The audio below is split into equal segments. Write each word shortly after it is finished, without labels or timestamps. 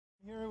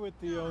Here with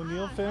the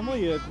O'Neill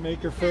family at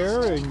Maker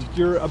Faire, and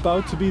you're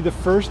about to be the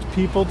first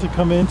people to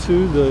come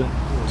into the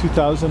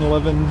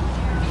 2011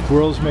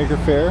 World Maker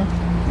Faire.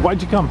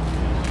 Why'd you come?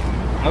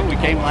 Well, we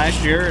came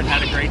last year and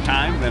had a great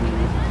time,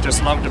 and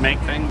just love to make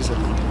things,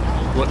 and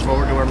look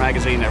forward to our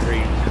magazine every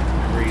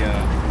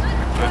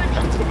time it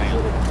comes to the mail.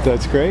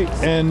 That's great.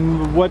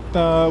 And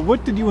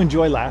what did you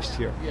enjoy last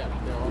year?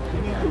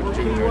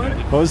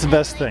 What was the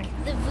best thing?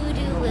 The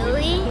Voodoo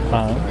Lily,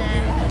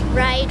 the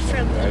ride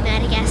from the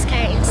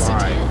Madagascar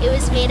Institute. It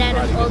was made out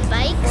of old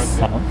bikes,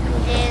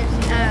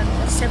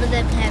 and some of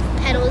them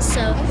have pedals,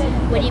 so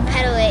when you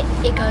pedal it,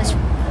 it goes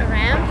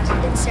around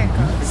in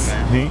circles.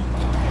 Neat.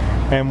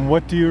 And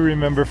what do you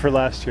remember for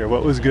last year?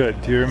 What was good?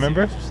 Do you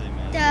remember?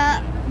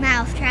 The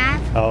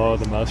mousetrap. Oh,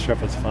 the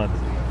mousetrap was fun.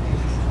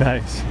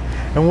 Nice.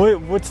 And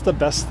what's the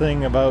best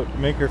thing about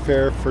Maker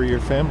Faire for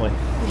your family?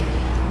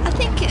 I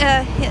think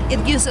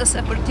it gives us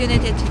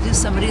opportunity to do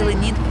some really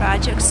neat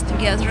projects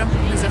together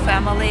as a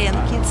family, and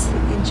kids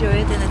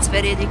enjoy it, and it's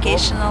very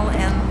educational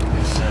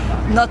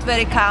and not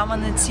very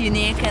common. It's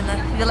unique,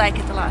 and we like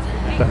it a lot.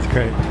 That's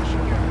great.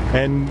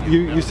 And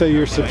you say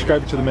you're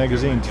subscribed to the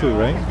magazine too,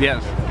 right?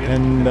 Yes.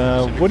 And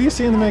what do you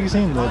see in the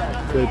magazine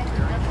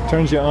that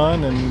turns you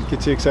on and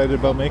gets you excited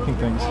about making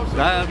things?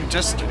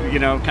 Just,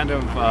 kind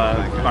of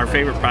our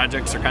favorite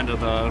projects are kind of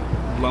the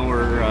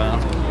lower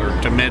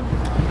or to mid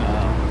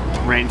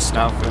range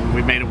stuff, and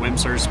we made a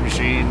windsurf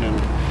machine,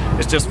 and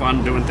it's just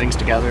fun doing things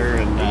together,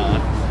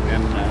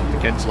 and the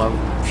kids love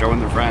showing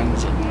their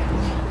friends. And